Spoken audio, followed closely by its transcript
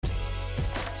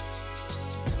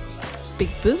Big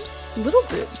boobs, little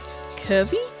boobs,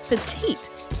 curvy, petite,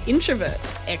 introvert,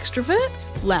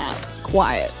 extrovert, loud,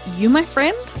 quiet. You, my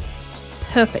friend?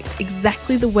 Perfect,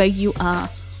 exactly the way you are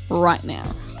right now.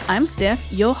 I'm Steff,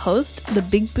 your host, the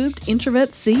big boobed introvert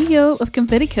CEO of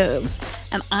Confetti Curves,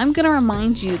 and I'm going to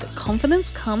remind you that confidence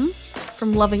comes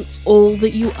from loving all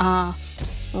that you are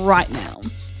right now.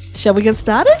 Shall we get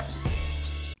started?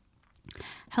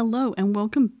 Hello and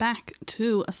welcome back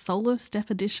to a solo Steff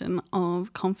edition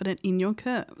of Confident in Your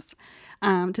Curves.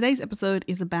 Today's episode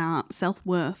is about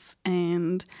self-worth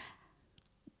and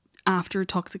after a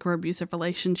toxic or abusive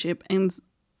relationship, and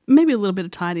maybe a little bit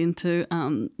tied into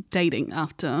dating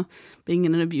after being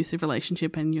in an abusive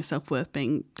relationship and your self-worth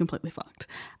being completely fucked.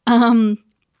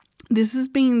 This has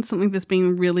been something that's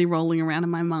been really rolling around in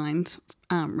my mind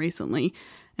recently,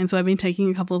 and so I've been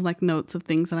taking a couple of notes of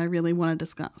things that I really want to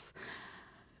discuss.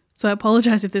 So I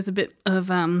apologize if there's a bit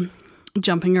of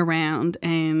jumping around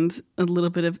and a little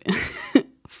bit of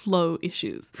flow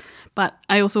issues. But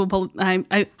I also I'm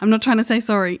not trying to say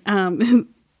sorry.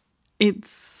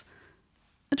 It's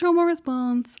a trauma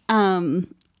response.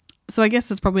 So I guess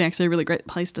that's probably actually a really great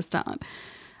place to start.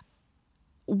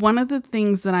 One of the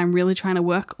things that I'm really trying to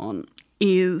work on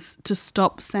is to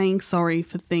stop saying sorry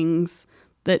for things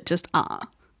that just are.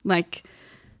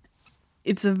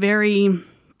 It's a very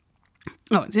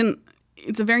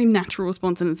natural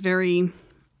response, and it's very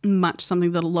much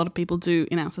something that a lot of people do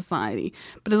in our society.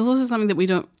 But it's also something that we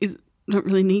don't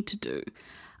really need to do,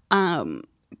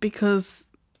 because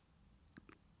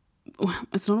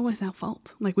it's not always our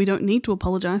fault. We don't need to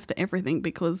apologize for everything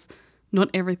because not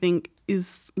everything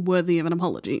is worthy of an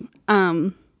apology.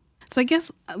 So I guess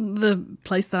the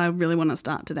place that I really want to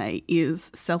start today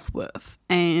is self-worth,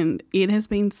 and it has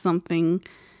been something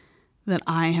that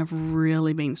I have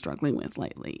really been struggling with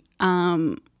lately.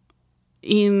 In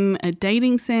a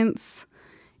dating sense,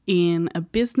 in a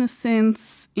business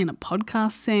sense, in a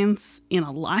podcast sense, in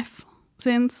a life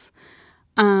sense,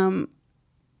 I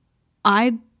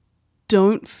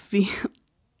don't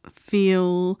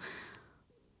feel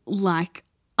like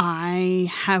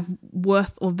I have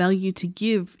worth or value to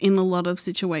give in a lot of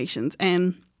situations.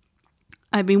 And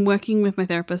I've been working with my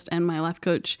therapist and my life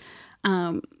coach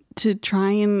to try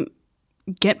and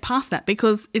get past that,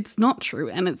 because it's not true,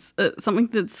 and it's something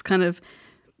that's kind of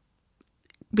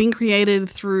been created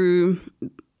through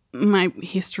my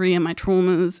history and my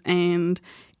traumas, and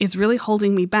it's really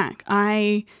holding me back.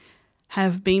 I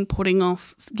have been putting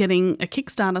off getting a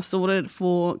Kickstarter sorted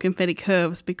for Confetti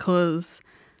Curves because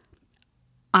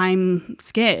I'm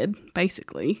scared,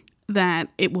 basically, that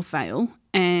it will fail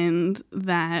and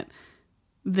that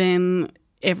then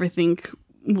everything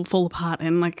will fall apart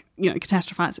and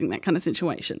catastrophizing, that kind of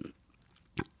situation.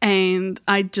 And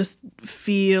I just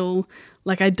feel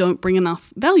like I don't bring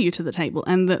enough value to the table,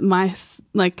 and that my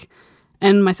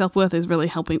self-worth is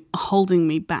really holding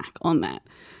me back on that.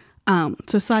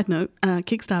 So side note,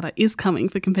 Kickstarter is coming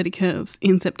for Confetti Curves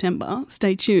in September.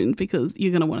 Stay tuned because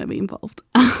you're going to want to be involved.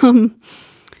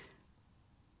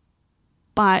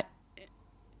 But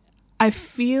I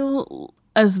feel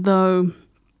as though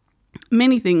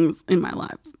many things in my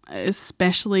life,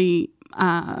 especially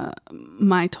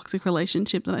my toxic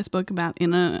relationship that I spoke about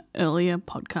in an earlier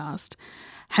podcast,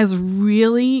 has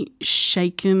really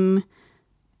shaken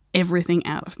everything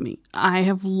out of me. I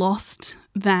have lost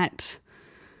that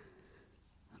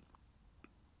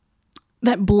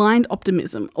blind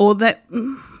optimism, or that,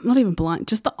 not even blind,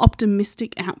 just the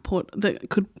optimistic output that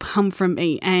could come from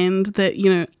me, and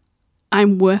that,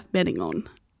 I'm worth betting on.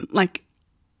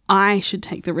 I should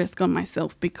take the risk on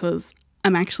myself because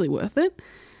I'm actually worth it.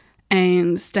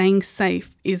 And staying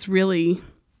safe is really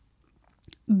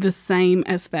the same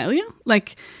as failure.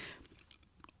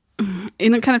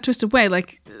 In a kind of twisted way,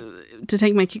 to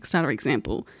take my Kickstarter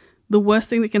example, the worst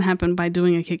thing that can happen by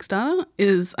doing a Kickstarter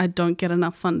is I don't get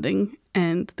enough funding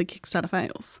and the Kickstarter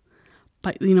fails.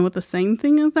 But you know what the same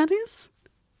thing of that is?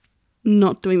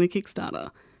 Not doing the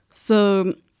Kickstarter.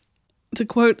 So, to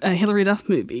quote a Hilary Duff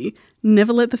movie,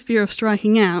 never let the fear of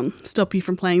striking out stop you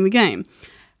from playing the game.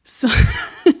 So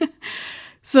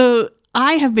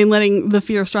I have been letting the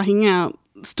fear of striking out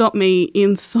stop me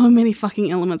in so many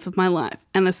fucking elements of my life,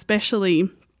 and especially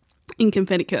in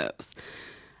Confetti Curves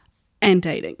and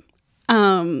dating.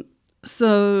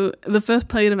 So the first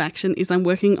plan of action is I'm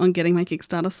working on getting my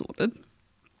Kickstarter sorted,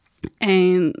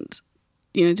 and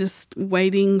just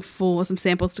waiting for some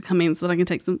samples to come in so that I can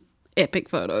take some epic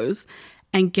photos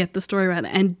and get the story right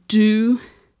and do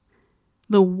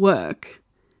the work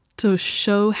to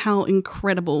show how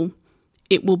incredible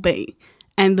it will be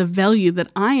and the value that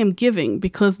I am giving,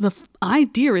 because the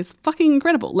idea is fucking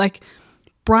incredible.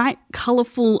 bright,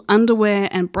 colourful underwear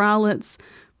and bralettes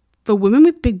for women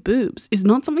with big boobs is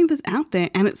not something that's out there,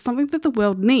 and it's something that the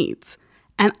world needs.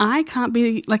 And I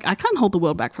can't hold the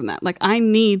world back from that. Like, I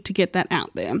need to get that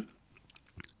out there,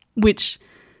 which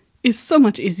is so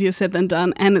much easier said than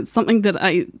done. And it's something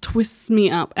that twists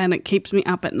me up, and it keeps me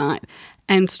up at night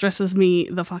and stresses me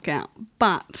the fuck out.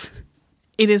 But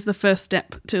it is the first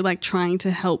step to like trying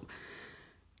to help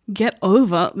get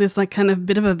over this like kind of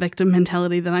bit of a victim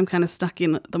mentality that I'm kind of stuck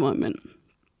in at the moment.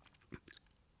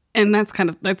 And that's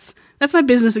my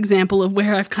business example of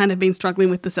where I've kind of been struggling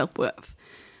with the self-worth.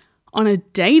 On a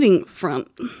dating front,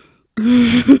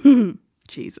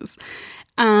 Jesus,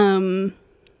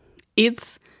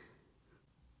 it's,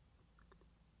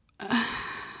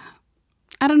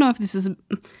 I don't know if this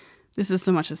is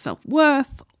so much as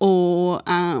self-worth or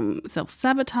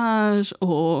self-sabotage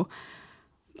or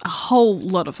a whole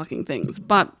lot of fucking things,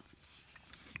 but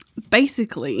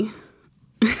basically,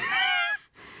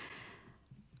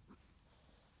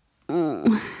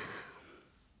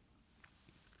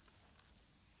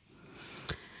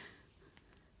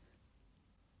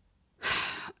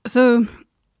 so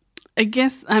I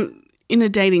guess I'm in a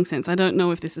dating sense. I don't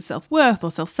know if this is self-worth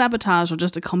or self-sabotage or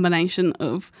just a combination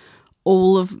of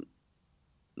all of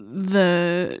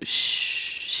the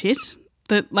shit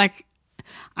that like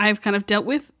I've kind of dealt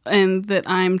with and that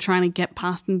I'm trying to get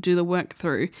past and do the work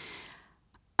through.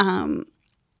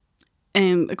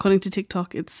 And according to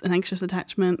TikTok, it's an anxious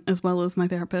attachment as well as my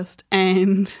therapist,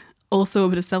 and also a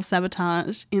bit of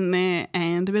self-sabotage in there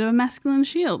and a bit of a masculine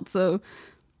shield. So,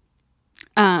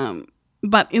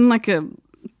 but in like a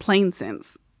plain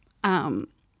sense,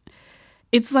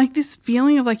 it's like this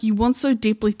feeling of like you want so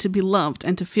deeply to be loved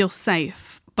and to feel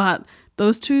safe, but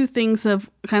those two things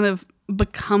have kind of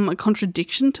become a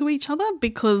contradiction to each other,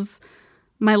 because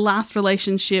my last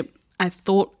relationship, I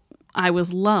thought I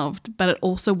was loved, but it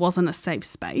also wasn't a safe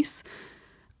space.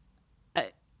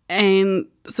 And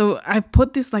so I've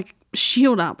put this like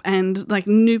shield up and like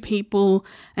new people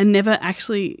and never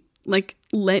actually like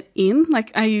let in.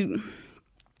 Like I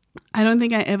don't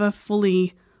think I ever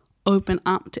fully open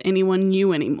up to anyone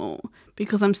new anymore,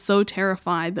 because I'm so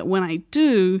terrified that when I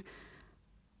do,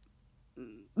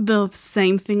 the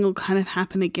same thing will kind of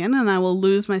happen again and I will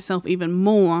lose myself even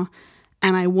more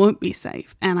and I won't be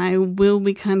safe and I will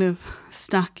be kind of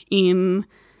stuck in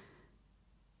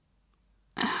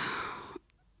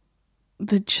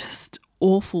the just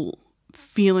awful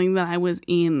feeling that I was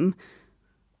in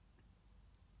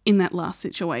that last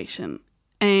situation.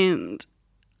 And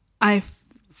I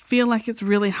feel like it's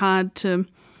really hard to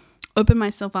open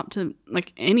myself up to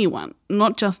like anyone,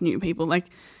 not just new people, like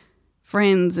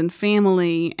friends and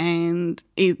family, and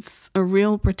it's a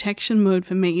real protection mode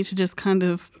for me to just kind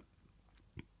of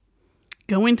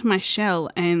go into my shell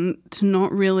and to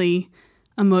not really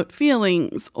emote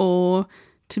feelings or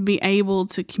to be able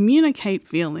to communicate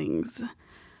feelings.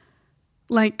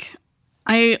 Like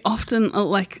I often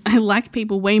I like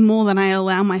people way more than I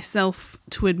allow myself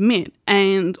to admit,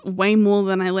 and way more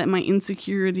than I let my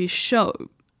insecurities show.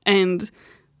 And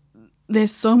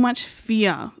there's so much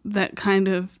fear that kind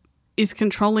of is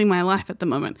controlling my life at the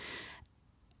moment.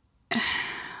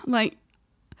 Like,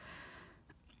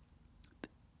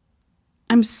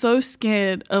 I'm so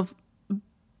scared of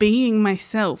being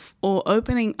myself or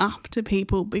opening up to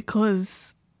people,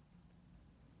 because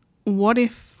what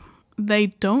if they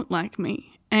don't like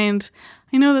me? And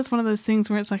I know that's one of those things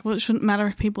where it's like, well, it shouldn't matter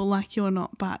if people like you or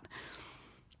not, but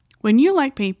when you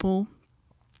like people,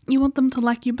 you want them to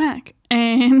like you back.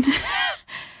 And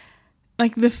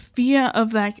like the fear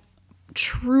of like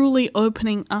truly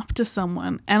opening up to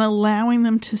someone and allowing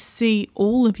them to see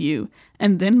all of you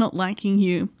and then not liking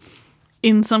you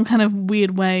in some kind of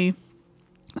weird way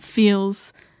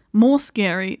feels more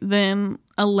scary than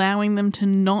allowing them to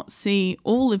not see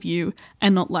all of you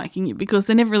and not liking you, because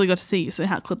they never really got to see you, so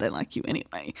how could they like you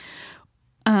anyway?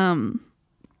 I'm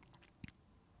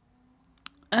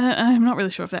not really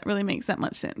sure if that really makes that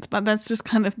much sense, but that's just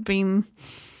kind of been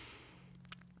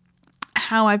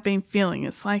how I've been feeling.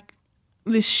 It's like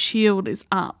this shield is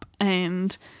up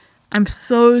and I'm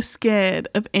so scared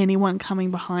of anyone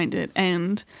coming behind it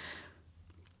and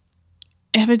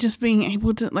ever just being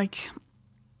able to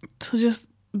to just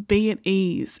be at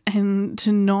ease and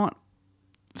to not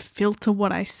filter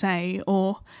what I say,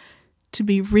 or to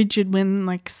be rigid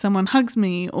when someone hugs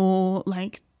me, or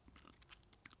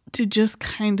to just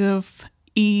kind of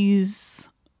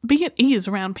be at ease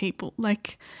around people.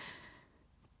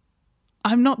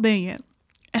 I'm not there yet,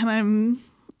 and I'm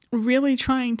really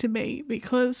trying to be,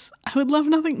 because I would love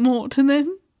nothing more to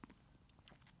then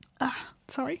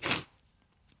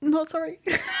not sorry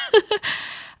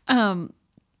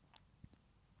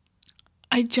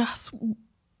I just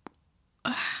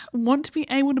want to be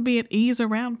able to be at ease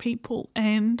around people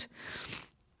and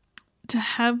to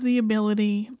have the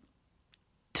ability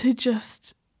to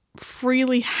just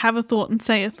freely have a thought and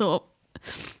say a thought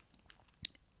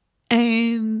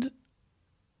and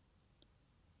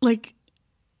like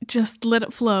just let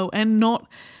it flow and not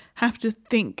have to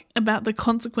think about the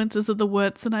consequences of the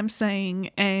words that I'm saying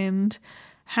and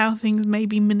how things may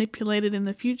be manipulated in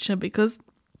the future, because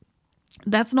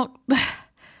that's not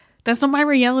my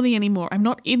reality anymore. I'm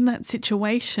not in that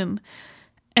situation,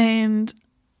 and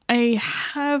I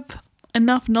have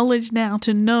enough knowledge now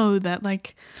to know that,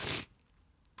 like,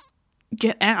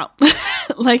 get out.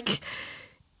 Like,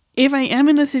 if I am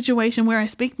in a situation where I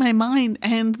speak my mind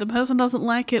and the person doesn't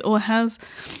like it or has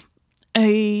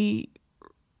a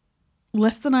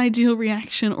less than ideal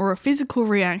reaction or a physical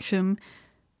reaction,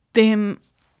 then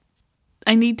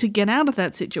I need to get out of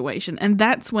that situation. And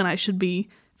that's when I should be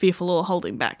fearful or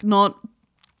holding back, not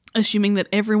assuming that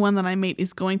everyone that I meet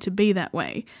is going to be that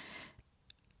way.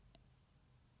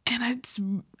 And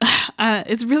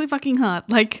it's really fucking hard.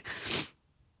 Like,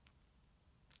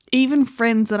 even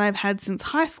friends that I've had since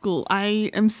high school, I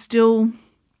am still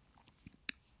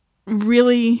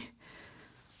really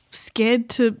scared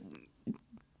to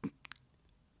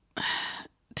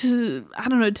I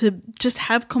don't know, to just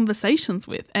have conversations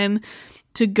with and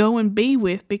to go and be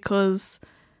with, because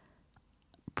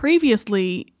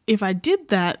previously, if I did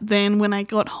that, then when I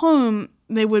got home,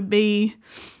 there would be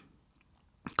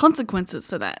consequences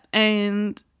for that.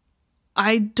 And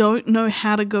I don't know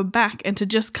how to go back and to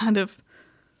just kind of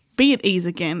be at ease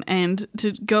again and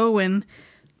to go and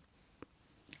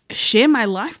share my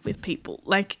life with people.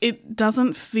 Like, it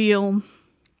doesn't feel,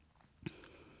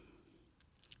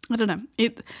 I don't know,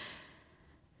 it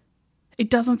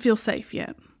doesn't feel safe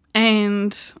yet.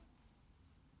 And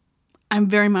I'm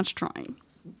very much trying.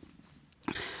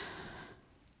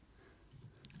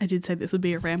 I did say this would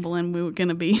be a ramble and we were going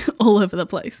to be all over the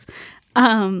place.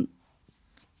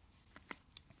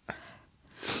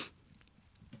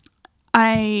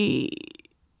 I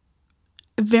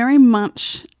very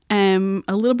much am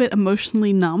a little bit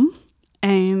emotionally numb,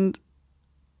 and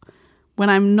when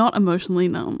I'm not emotionally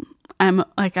numb,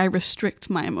 I restrict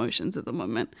my emotions at the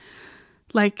moment.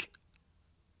 Like,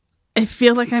 I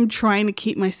feel like I'm trying to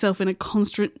keep myself in a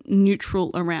constant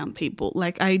neutral around people.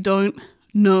 Like, I don't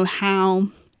know how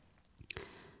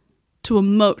to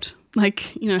emote,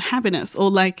 like, you know, happiness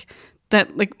or like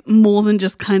that, like more than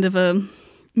just kind of a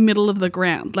middle of the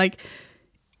ground. Like,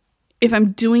 if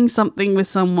I'm doing something with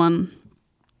someone,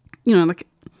 you know, like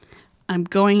I'm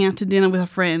going out to dinner with a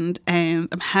friend and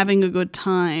I'm having a good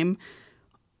time,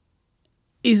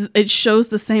 it shows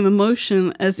the same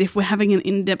emotion as if we're having an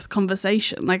in-depth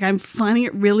conversation. Like, I'm finding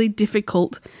it really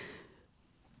difficult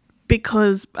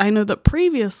because I know that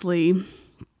previously,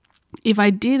 if I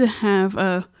did have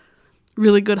a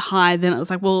really good high, then it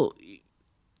was like, well,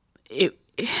 it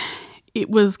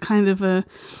was kind of it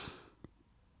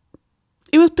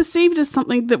was perceived as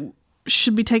something that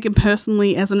should be taken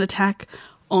personally as an attack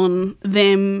on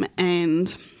them,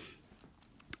 and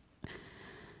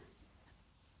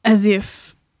as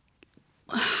if,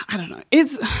 I don't know,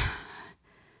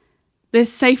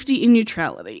 there's safety in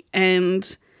neutrality,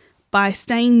 and by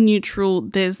staying neutral,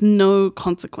 there's no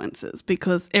consequences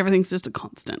because everything's just a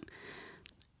constant.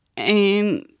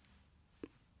 And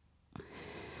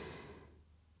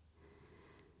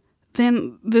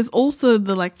then there's also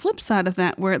the like flip side of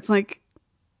that, where it's like,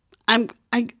 I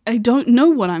don't know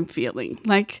what I'm feeling.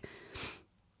 Like,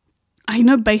 I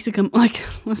know basic, like,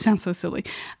 that sounds so silly.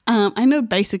 I know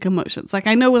basic emotions. Like,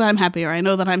 I know when I'm happy, or I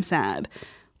know that I'm sad,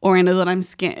 or I know that I'm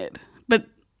scared. But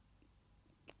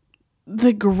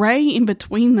the gray in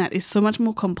between that is so much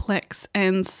more complex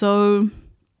and so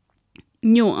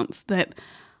nuanced that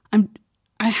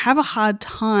I have a hard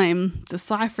time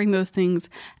deciphering those things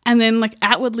and then like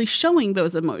outwardly showing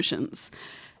those emotions.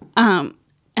 And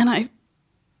I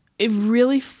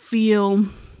really feel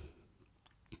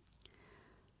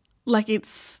like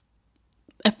it's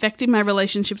affecting my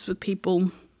relationships with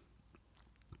people.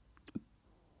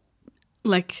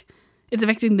 Like, it's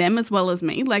affecting them as well as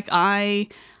me. Like, I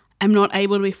am not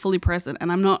able to be fully present,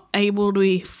 and I'm not able to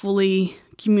be fully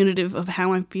communicative of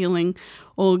how I'm feeling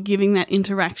or giving that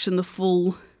interaction the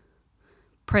full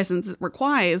presence it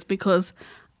requires, because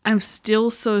I'm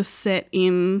still so set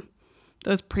in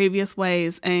those previous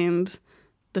ways and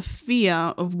the fear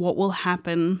of what will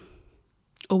happen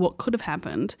or what could have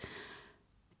happened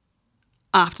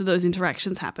after those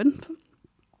interactions happen.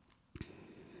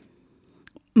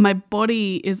 My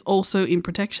body is also in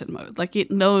protection mode. Like, it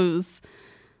knows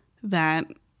that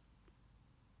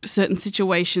certain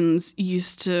situations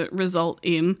used to result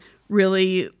in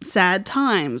really sad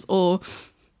times or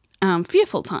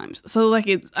fearful times. So like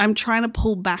I'm trying to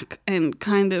pull back and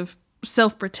kind of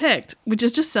self-protect, which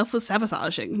is just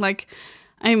self-sabotaging. Like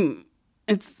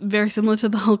it's very similar to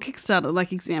the whole Kickstarter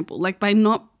like example. Like by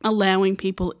not allowing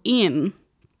people in,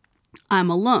 I'm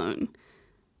alone.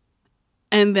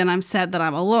 And then I'm sad that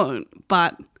I'm alone.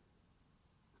 But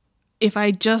if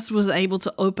I just was able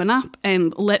to open up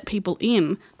and let people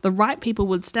in, the right people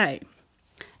would stay.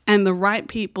 And the right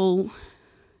people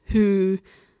who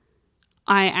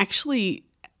I actually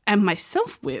am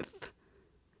myself with,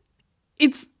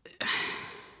 it's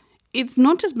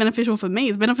not just beneficial for me,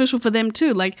 it's beneficial for them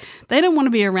too. Like they don't want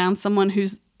to be around someone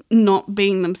who's not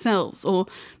being themselves or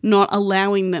not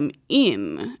allowing them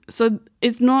in. So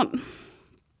it's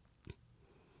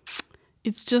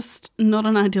just not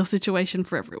an ideal situation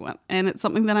for everyone. And it's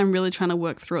something that I'm really trying to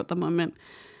work through at the moment.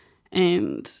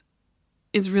 And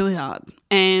it's really hard.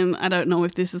 And I don't know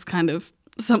if this is kind of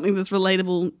something that's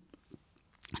relatable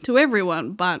to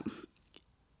everyone, but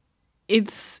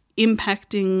it's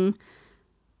impacting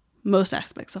most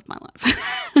aspects of my life,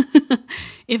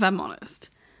 if I'm honest.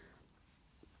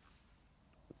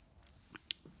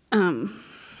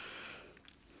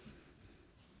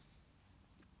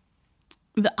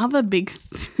 The other big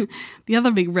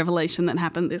revelation that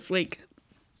happened this week,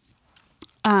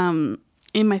 in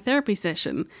my therapy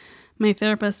session, my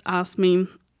therapist asked me,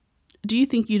 "Do you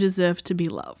think you deserve to be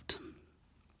loved?"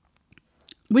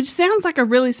 Which sounds like a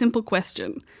really simple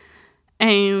question.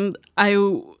 And I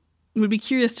would be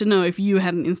curious to know if you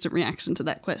had an instant reaction to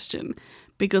that question,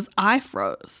 because I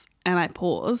froze and I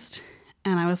paused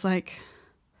and I was like,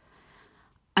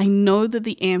 I know that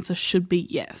the answer should be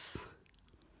yes,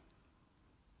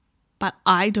 but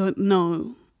I don't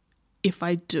know if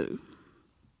I do.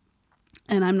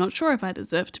 And I'm not sure if I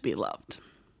deserve to be loved.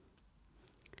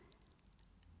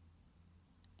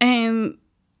 And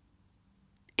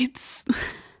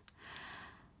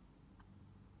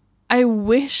I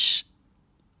wish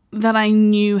that I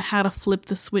knew how to flip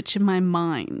the switch in my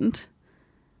mind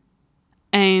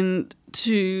and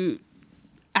to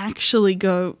actually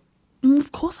go,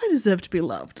 of course I deserve to be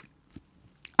loved.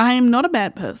 I am not a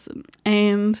bad person,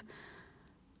 and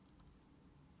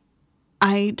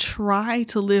I try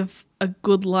to live a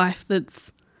good life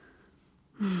that's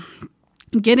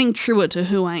getting truer to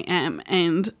who I am,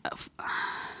 and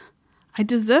I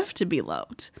deserve to be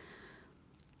loved.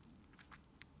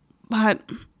 But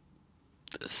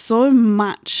so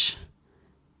much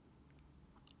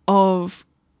of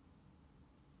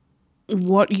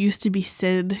what used to be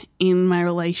said in my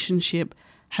relationship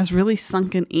has really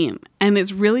sunken in, and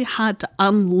it's really hard to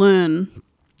unlearn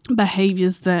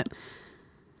behaviors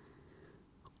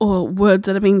or words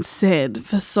that have been said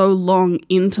for so long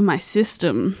into my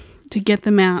system, to get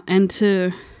them out and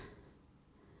to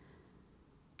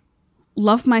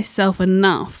love myself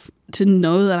enough to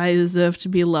know that I deserve to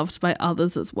be loved by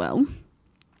others as well.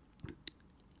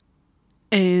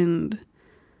 And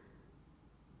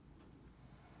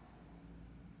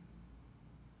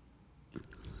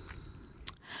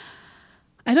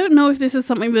I don't know if this is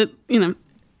something that,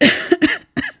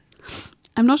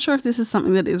 I'm not sure if this is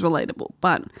something that is relatable,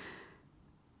 but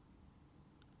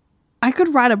I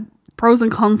could write a pros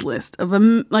and cons list of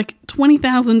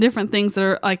 20,000 different things that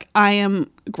are like I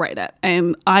am great at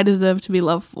and I deserve to be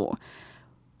loved for.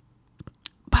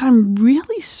 But I'm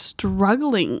really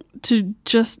struggling to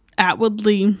just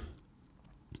outwardly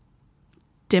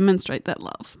demonstrate that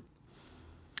love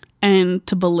and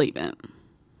to believe it.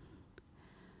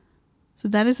 So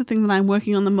that is the thing that I'm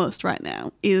working on the most right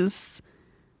now, is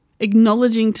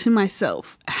acknowledging to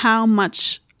myself how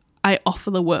much I offer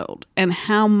the world and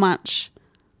how much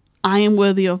I am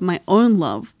worthy of my own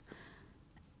love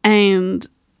and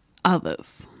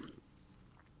others.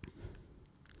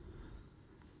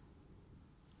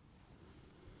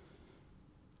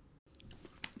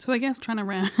 So I guess trying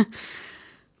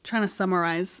to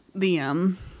summarize the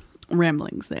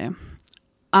ramblings there,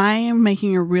 I am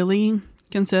making a really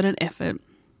concerted effort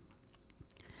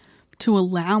to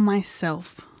allow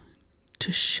myself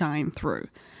to shine through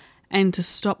and to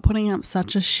stop putting up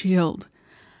such a shield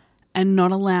and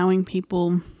not allowing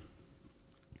people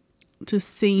to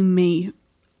see me,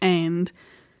 and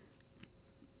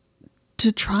to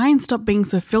try and stop being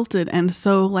so filtered and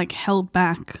so held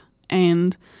back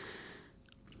and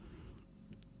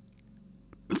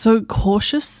so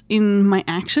cautious in my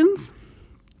actions,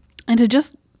 and to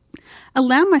just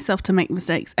allow myself to make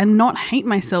mistakes and not hate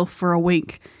myself for a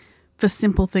week for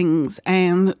simple things,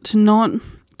 and to not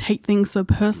take things so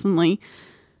personally,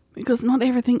 because not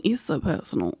everything is so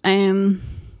personal. And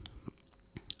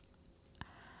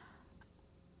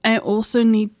I also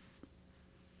need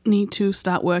to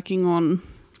start working on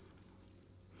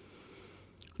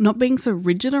not being so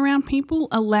rigid around people,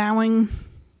 allowing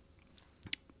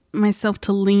myself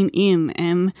to lean in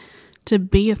and to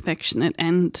be affectionate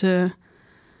and to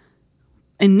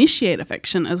initiate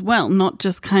affection as well, not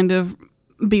just kind of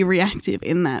be reactive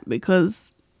in that,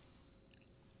 because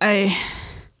I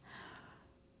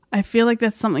feel like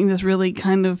that's something that's really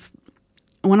kind of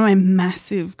one of my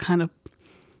massive kind of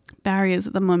barriers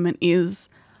at the moment is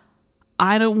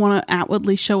I don't want to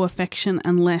outwardly show affection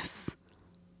unless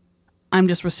I'm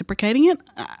just reciprocating it.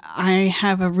 I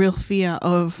have a real fear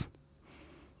of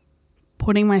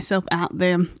putting myself out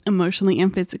there emotionally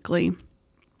and physically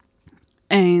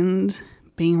and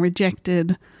being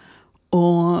rejected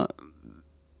or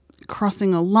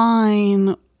crossing a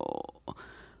line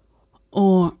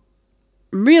or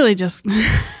really just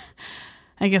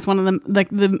I guess one of them, like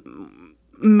the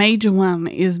major one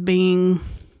is being,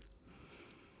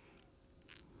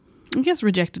 I guess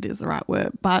rejected is the right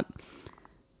word, but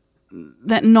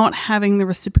that not having the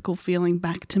reciprocal feeling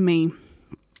back to me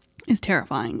is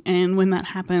terrifying. And when that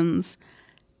happens,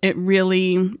 it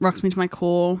really rocks me to my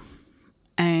core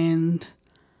and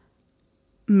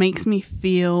makes me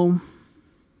feel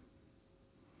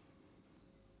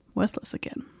worthless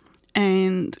again.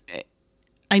 And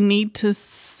I need to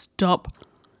stop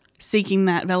seeking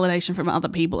that validation from other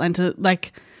people and to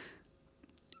like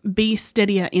be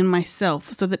steadier in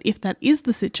myself so that if that is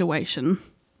the situation,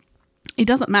 it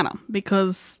doesn't matter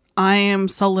because I am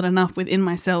solid enough within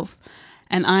myself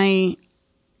and I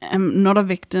am not a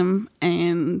victim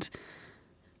and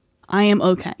I am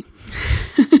okay.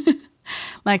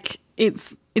 Like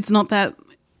it's not that,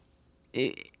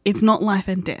 it's not life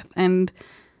and death, and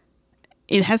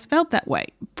it has felt that way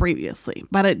previously,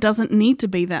 but it doesn't need to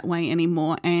be that way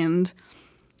anymore. And,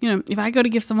 you know, if I go to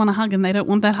give someone a hug and they don't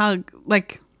want that hug,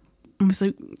 like,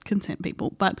 obviously consent people,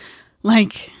 but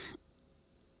like,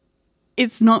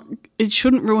 it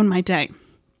shouldn't ruin my day.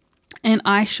 And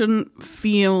I shouldn't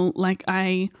feel like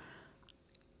I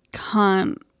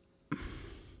can't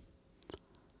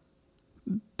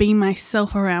be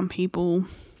myself around people,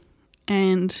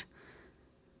 and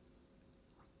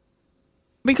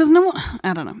because no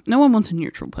one wants a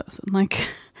neutral person. Like,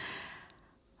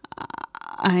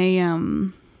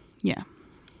 yeah.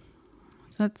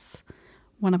 That's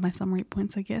one of my summary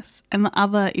points, I guess. And the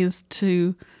other is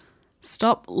to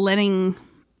stop letting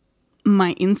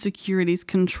my insecurities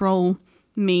control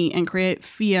me and create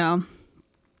fear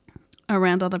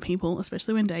around other people,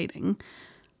 especially when dating,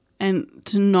 and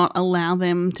to not allow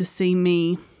them to see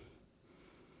me,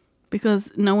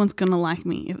 because no one's going to like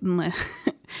me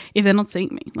if they're not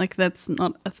seeing me. Like, that's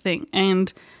not a thing.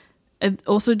 And I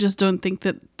also just don't think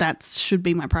that should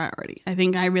be my priority. I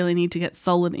think I really need to get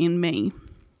solid in me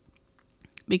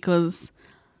because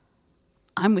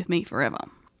I'm with me forever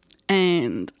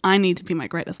and I need to be my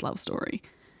greatest love story.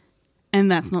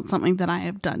 And that's not something that I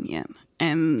have done yet.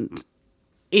 And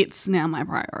it's now my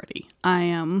priority.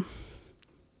 I'm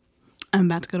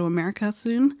about to go to America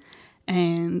soon,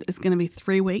 and it's going to be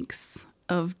 3 weeks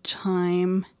of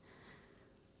time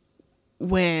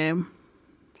where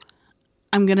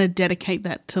I'm going to dedicate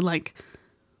that to like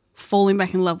falling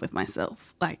back in love with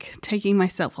myself, like taking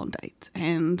myself on dates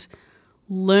and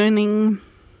learning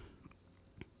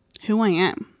who I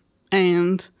am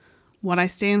and what I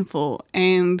stand for,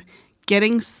 and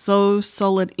getting so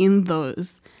solid in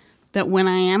those that when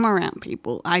I am around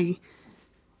people, I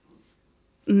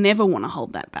never want to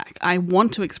hold that back. I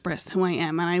want to express who I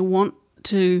am, and I want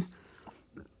to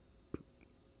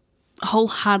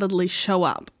wholeheartedly show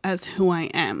up as who I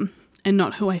am and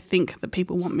not who I think that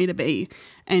people want me to be,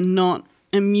 and not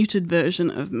a muted version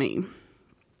of me,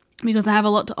 because I have a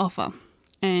lot to offer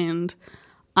and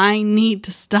I need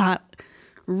to start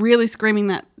really screaming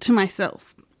that to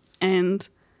myself. And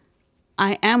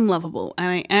I am lovable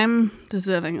and I am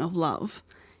deserving of love,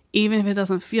 even if it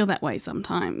doesn't feel that way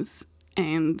sometimes.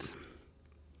 And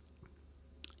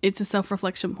it's a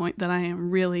self-reflection point that I am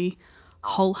really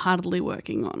wholeheartedly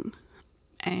working on.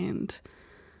 And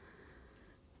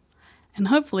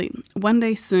hopefully one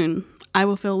day soon I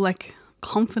will feel like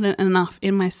confident enough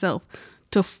in myself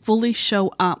to fully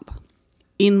show up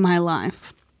in my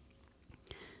life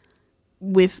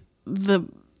with the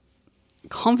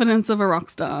confidence of a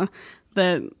rock star,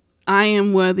 that I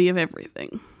am worthy of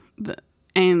everything.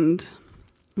 And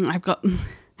I've got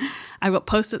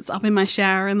Post-its up in my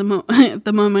shower at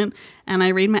the moment, and I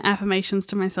read my affirmations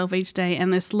to myself each day,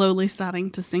 and they're slowly starting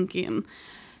to sink in.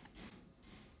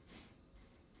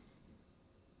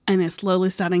 And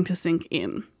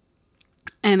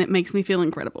it makes me feel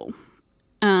incredible.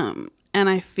 And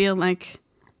I feel like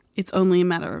It's only a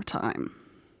matter of time.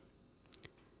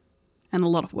 And a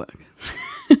lot of work.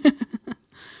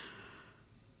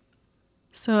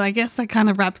 So I guess that kind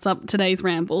of wraps up today's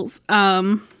rambles.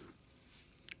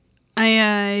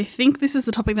 I think this is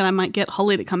a topic that I might get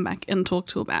Holly to come back and talk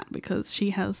to about, because she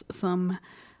has some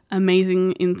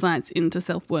amazing insights into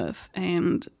self-worth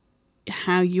and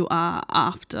how you are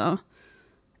after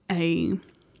a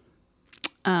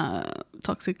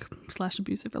toxic /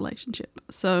 abusive relationship.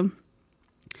 So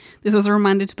this was a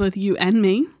reminder to both you and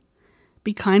me.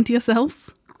 Be kind to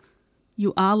yourself.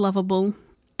 You are lovable,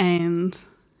 and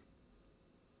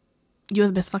you're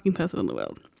the best fucking person in the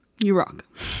world. You rock.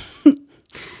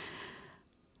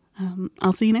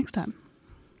 I'll see you next time.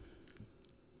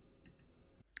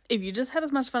 If you just had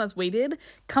as much fun as we did,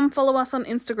 come follow us on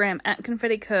Instagram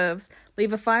 @ConfettiCurves,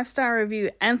 leave a 5-star review,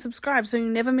 and subscribe so you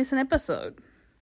never miss an episode.